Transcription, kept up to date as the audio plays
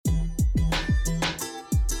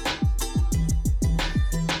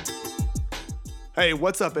Hey,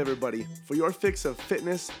 what's up, everybody? For your fix of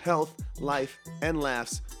fitness, health, life, and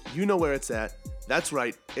laughs, you know where it's at. That's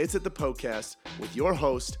right, it's at the podcast with your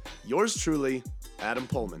host, yours truly, Adam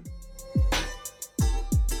Pullman.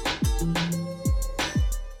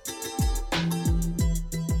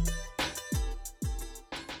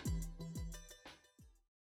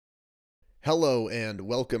 Hello and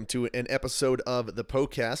welcome to an episode of the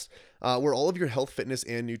podcast where all of your health, fitness,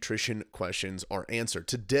 and nutrition questions are answered.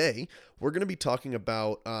 Today, we're going to be talking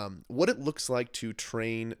about what it looks like to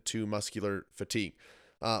train to muscular fatigue.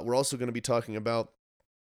 We're also going to be talking about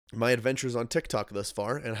my adventures on TikTok thus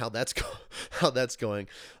far and how that's going.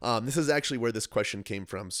 This is actually where this question came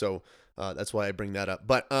from, so that's why I bring that up.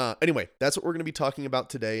 But anyway, that's what we're going to be talking about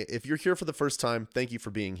today. If you're here for the first time, thank you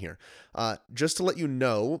for being here. Just to let you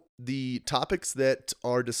know, the topics that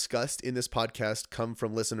are discussed in this podcast come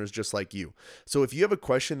from listeners just like you. So if you have a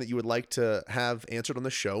question that you would like to have answered on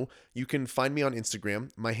the show, you can find me on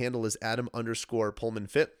Instagram. My handle is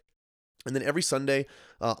Adam_PullmanFit. And then every Sunday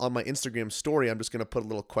on my Instagram story, I'm just going to put a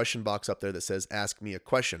little question box up there that says, ask me a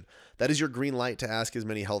question. That is your green light to ask as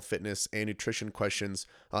many health, fitness, and nutrition questions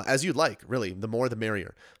as you'd like, really. The more, the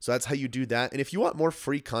merrier. So that's how you do that. And if you want more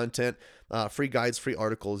free content, free guides, free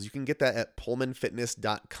articles, you can get that at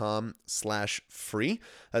pullmanfitness.com/free.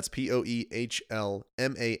 That's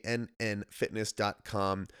POEHLMANN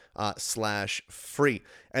fitness.com/free.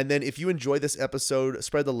 And then if you enjoy this episode,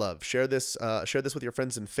 spread the love. Share this with your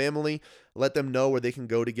friends and family. Let them know where they can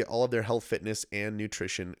go to get all of their health, fitness, and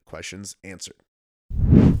nutrition questions answered.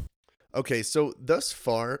 Okay, so thus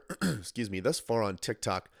far on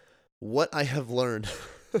TikTok, what I have learned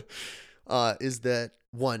is that,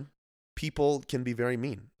 one, people can be very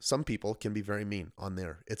mean. Some people can be very mean on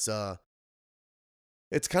there. It's kind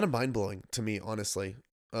of mind-blowing to me, honestly.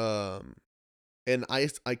 And I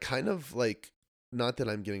kind of like, not that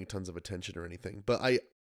I'm getting tons of attention or anything, but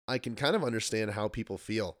I can kind of understand how people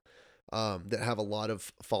feel that have a lot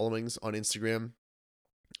of followings on Instagram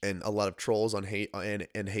and a lot of trolls on hate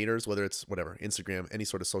and haters, whether it's whatever, Instagram, any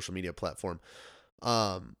sort of social media platform.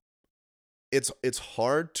 It's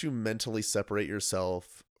hard to mentally separate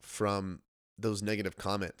yourself from those negative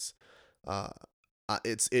comments.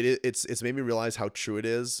 It's made me realize how true it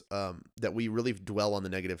is that we really dwell on the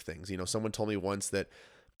negative things. You know, someone told me once that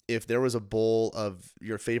if there was a bowl of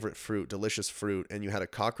your favorite fruit, delicious fruit, and you had a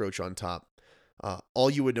cockroach on top, all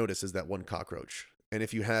you would notice is that one cockroach. And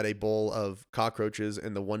if you had a bowl of cockroaches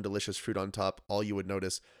and the one delicious fruit on top, all you would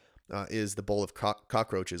notice is the bowl of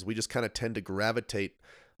cockroaches. We just kind of tend to gravitate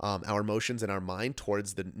our emotions and our mind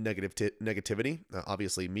towards the negativity.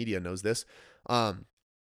 Obviously, media knows this. But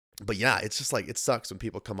yeah, it's just like, it sucks when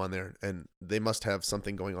people come on there and they must have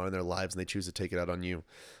something going on in their lives and they choose to take it out on you.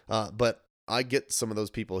 But I get some of those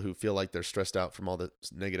people who feel like they're stressed out from all the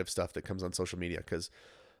negative stuff that comes on social media, because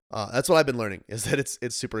that's what I've been learning, is that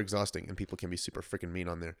it's super exhausting and people can be super freaking mean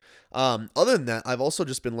on there. Other than that, I've also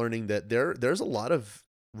just been learning that there's a lot of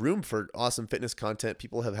room for awesome fitness content.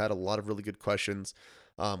 People have had a lot of really good questions,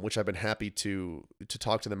 which I've been happy to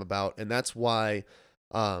talk to them about. And that's why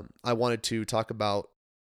I wanted to talk about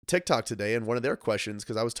TikTok today and one of their questions,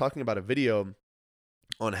 because I was talking about a video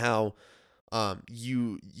on how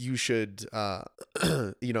you should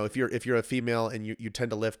if you're a female and you tend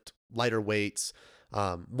to lift lighter weights,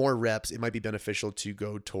 more reps, it might be beneficial to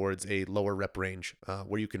go towards a lower rep range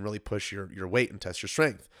where you can really push your weight and test your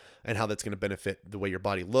strength, and how that's going to benefit the way your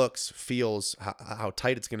body looks, feels, how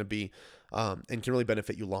tight it's going to be, and can really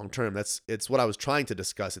benefit you long term. It's what I was trying to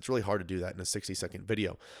discuss. It's really hard to do that in a 60-second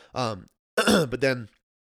video. But then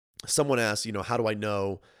someone asked, how do I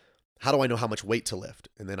know how much weight to lift?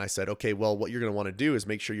 And then I said, okay, well, what you're going to want to do is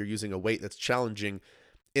make sure you're using a weight that's challenging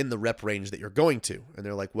in the rep range that you're going to. And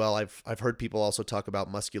they're like, well, I've heard people also talk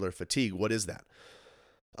about muscular fatigue. What is that?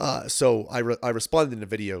 So I responded in a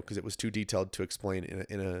video because it was too detailed to explain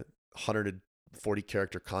in a 140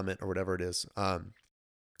 character comment or whatever it is. And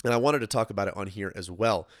I wanted to talk about it on here as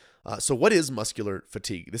well. So what is muscular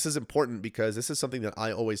fatigue? This is important because this is something that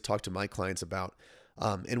I always talk to my clients about.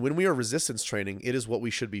 And when we are resistance training, it is what we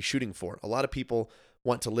should be shooting for. A lot of people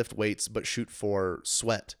want to lift weights but shoot for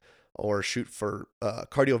sweat, or shoot for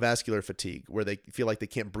cardiovascular fatigue, where they feel like they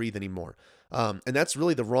can't breathe anymore. And that's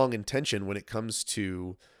really the wrong intention when it comes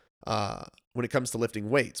to lifting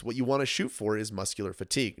weights. What you want to shoot for is muscular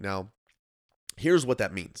fatigue. Now, here's what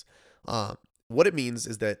that means. What it means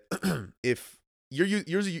is that if you're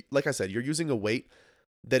like I said, you're using a weight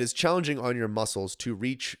that is challenging on your muscles to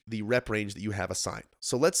reach the rep range that you have assigned.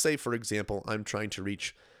 So let's say, for example, I'm trying to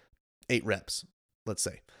reach 8 reps, let's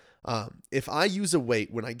say. If I use a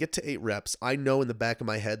weight, when I get to 8 reps, I know in the back of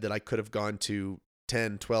my head that I could have gone to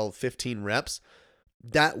 10, 12, 15 reps,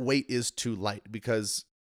 that weight is too light because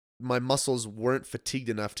my muscles weren't fatigued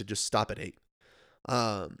enough to just stop at 8.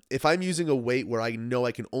 If I'm using a weight where I know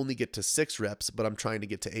I can only get to 6 reps, but I'm trying to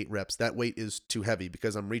get to 8 reps, that weight is too heavy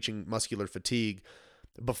because I'm reaching muscular fatigue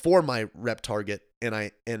before my rep target, and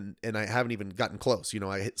I haven't even gotten close.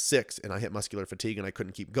 I hit 6 and I hit muscular fatigue and I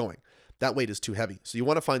couldn't keep going. That weight is too heavy. So you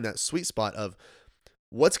want to find that sweet spot of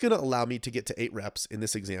what's going to allow me to get to 8 reps in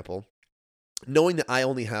this example, knowing that I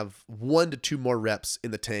only have 1 to 2 more reps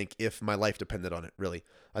in the tank if my life depended on it, really.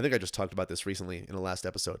 I think I just talked about this recently in the last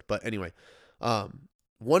episode. But anyway,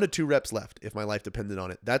 1 to 2 reps left if my life depended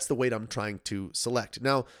on it. That's the weight I'm trying to select.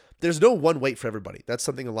 Now, there's no one weight for everybody. That's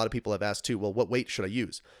something a lot of people have asked too. Well, what weight should I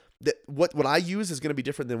use? What I use is going to be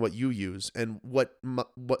different than what you use, and what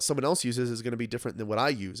someone else uses is going to be different than what I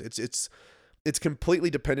use. It's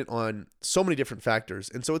completely dependent on so many different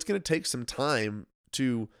factors, and so it's going to take some time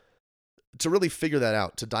to really figure that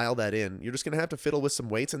out, to dial that in. You're just going to have to fiddle with some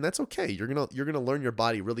weights, and that's okay. You're going to learn your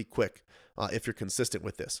body really quick if you're consistent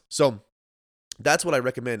with this. So that's what I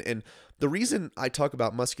recommend. And the reason I talk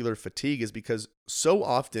about muscular fatigue is because so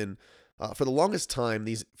often, for the longest time,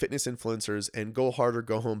 these fitness influencers and go hard or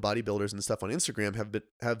go home bodybuilders and stuff on Instagram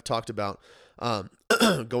have talked about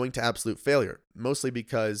going to absolute failure, mostly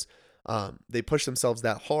because they push themselves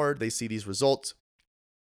that hard. They see these results,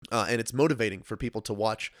 and it's motivating for people to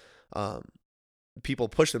watch people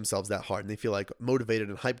push themselves that hard, and they feel like motivated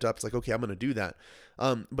and hyped up. It's like, okay, I'm going to do that.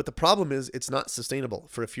 But the problem is it's not sustainable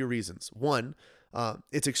for a few reasons. One,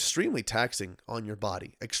 it's extremely taxing on your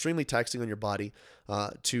body,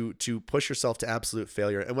 to push yourself to absolute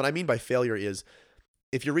failure. And what I mean by failure is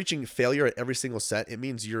if you're reaching failure at every single set, it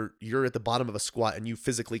means you're at the bottom of a squat and you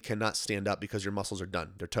physically cannot stand up because your muscles are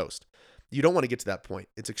done. They're toast. You don't want to get to that point.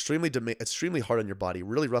 It's extremely hard on your body,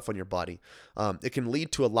 really rough on your body. It can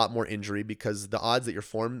lead to a lot more injury because the odds that your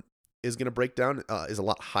form is going to break down is a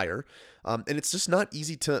lot higher. And it's just not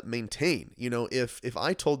easy to maintain. If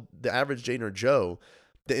I told the average Jane or Joe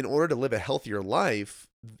that in order to live a healthier life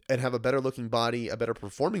and have a better looking body, a better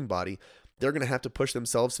performing body, they're going to have to push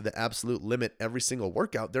themselves to the absolute limit every single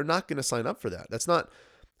workout, they're not going to sign up for that. That's not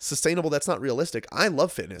sustainable. That's not realistic. I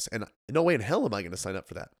love fitness, and no way in hell am I going to sign up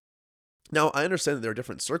for that. Now, I understand that there are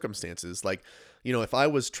different circumstances. Like, if I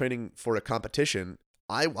was training for a competition,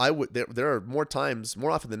 I would, there are more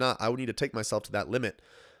often than not, I would need to take myself to that limit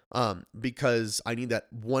because I need that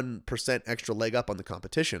 1% extra leg up on the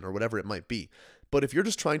competition or whatever it might be. But if you're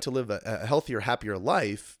just trying to live a healthier, happier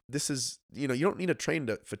life, this is, you don't need to train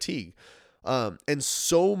to fatigue. And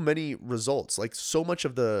so many results, like so much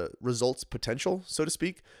of the results potential, so to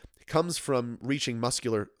speak, comes from reaching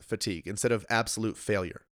muscular fatigue instead of absolute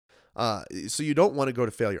failure. So you don't want to go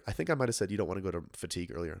to failure. I think I might have said you don't want to go to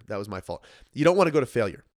fatigue earlier. That was my fault. You don't want to go to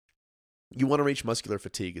failure. You want to reach muscular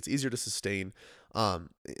fatigue. It's easier to sustain.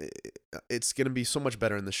 It's going to be so much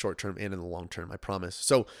better in the short term and in the long term, I promise.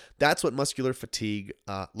 So that's what muscular fatigue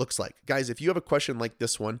looks like. Guys, if you have a question like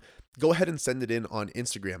this one, go ahead and send it in on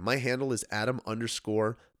Instagram. My handle is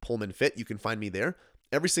Adam_PullmanFit. You can find me there.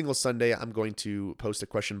 Every single Sunday, I'm going to post a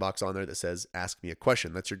question box on there that says, ask me a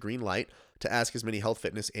question. That's your green light to ask as many health,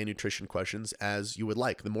 fitness, and nutrition questions as you would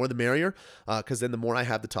like. The more the merrier, because then the more I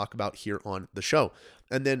have to talk about here on the show.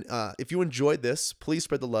 And then if you enjoyed this, please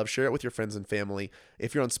spread the love, share it with your friends and family.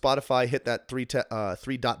 If you're on Spotify, hit that three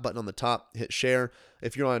dot button on the top, hit share.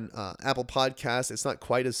 If you're on Apple Podcasts, it's not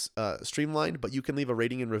quite as streamlined, but you can leave a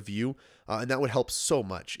rating and review, and that would help so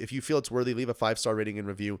much. If you feel it's worthy, leave a 5-star rating and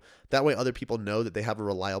review. That way other people know that they have a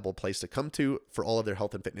reliable place to come to for all of their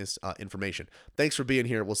health and fitness information. Thanks for being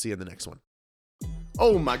here. We'll see you in the next one.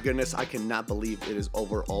 Oh my goodness, I cannot believe it is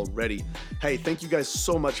over already. Hey, thank you guys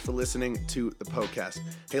so much for listening to the podcast.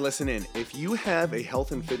 Hey, listen in. If you have a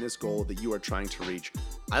health and fitness goal that you are trying to reach,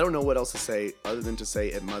 I don't know what else to say other than to say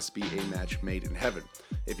it must be a match made in heaven.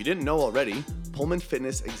 If you didn't know already, Pullman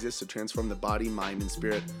Fitness exists to transform the body, mind, and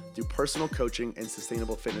spirit through personal coaching and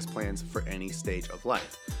sustainable fitness plans for any stage of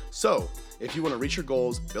life. So, if you want to reach your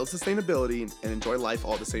goals, build sustainability, and enjoy life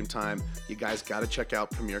all at the same time, you guys got to check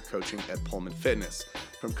out Premier Coaching at Pullman Fitness.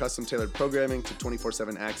 From custom tailored programming to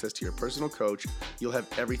 24/7 access to your personal coach, you'll have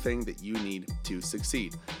everything that you need to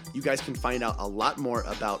succeed. You guys can find out a lot more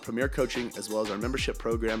about Premier Coaching as well as our membership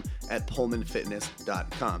program at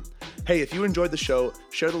pullmanfitness.com. Hey, if you enjoyed the show,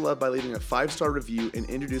 share the love by leaving a 5-star review and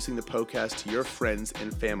introducing the podcast to your friends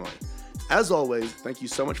and family. As always, thank you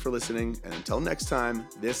so much for listening, and until next time,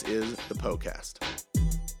 this is the podcast.